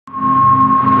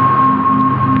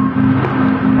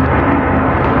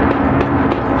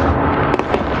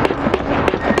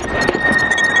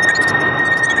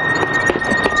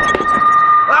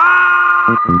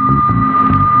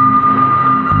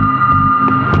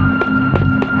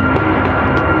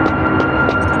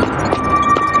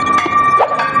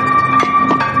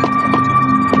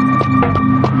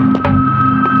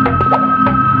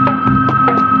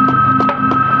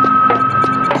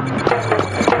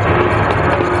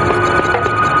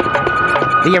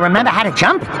Do you remember how to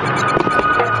jump?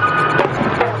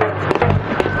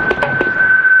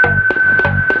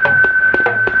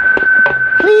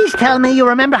 Please tell me you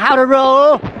remember how to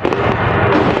roll.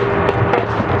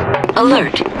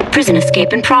 Alert. Prison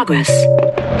escape in progress.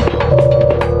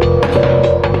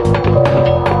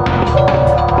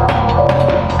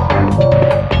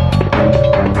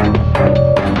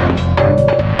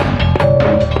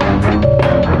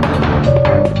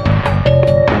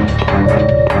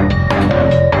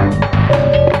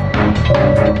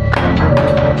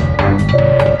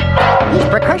 These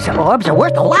precursor orbs are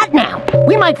worth a lot now.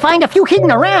 We might find a few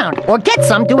hidden around, or get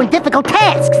some doing difficult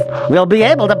tasks. We'll be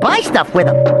able to buy stuff with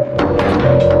them.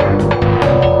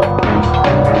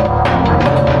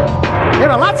 There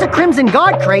are lots of Crimson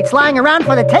Guard crates lying around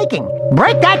for the taking.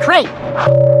 Break that crate!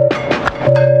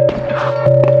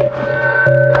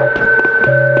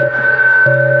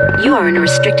 You are in a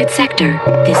restricted sector.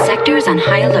 This sector is on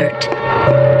high alert.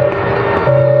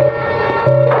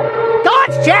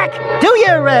 Dodge, Jak! Do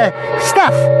your,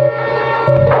 stuff.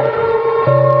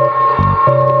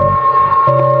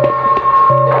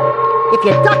 If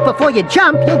you duck before you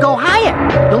jump, you'll go higher.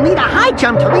 You'll need a high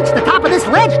jump to reach the top of this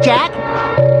ledge, Jak.